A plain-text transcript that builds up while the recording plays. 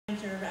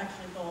answer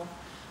actually both.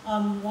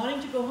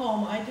 Wanting to go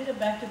home, I did a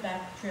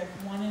back-to-back trip,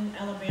 one in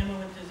Alabama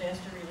with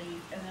disaster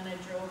relief, and then I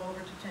drove over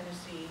to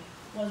Tennessee.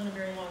 Wasn't a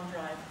very long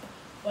drive,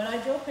 but I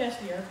drove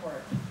past the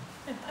airport,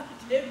 and I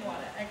did want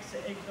to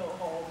exit and go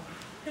home,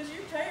 because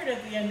you're tired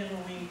at the end of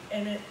the week,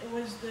 and it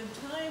was the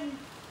time,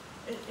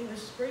 it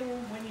was spring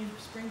when you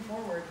spring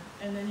forward,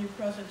 and then you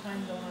cross a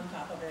time zone on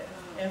top of it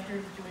after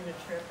doing a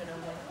trip, and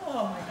I'm like,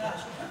 oh my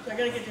gosh, so I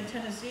gotta get to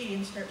Tennessee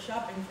and start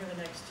shopping for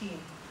the next team.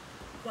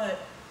 But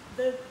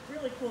the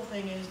really cool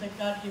thing is that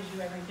God gives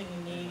you everything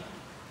you need,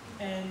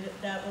 and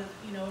that was,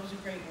 you know, it was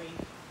a great week,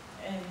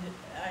 and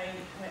I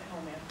went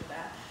home after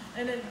that.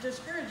 And a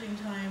discouraging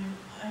time,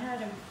 I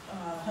had a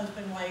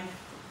husband-wife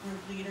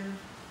group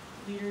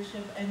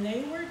leadership, and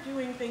they were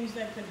doing things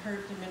that could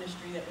hurt the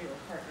ministry that we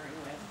were partnering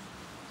with.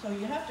 So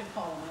you have to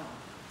call them out.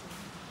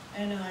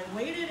 And I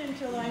waited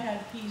until I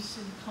had peace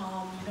and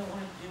calm. You don't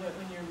want to do it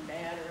when you're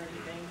mad or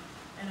anything.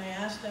 And I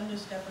asked them to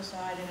step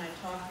aside, and I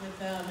talked with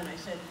them, and I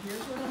said, here's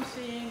what I'm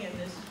seeing, and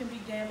this can be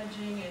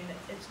damaging, and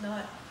it's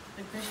not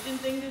the Christian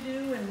thing to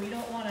do, and we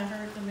don't want to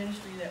hurt the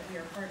ministry that we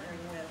are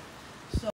partnering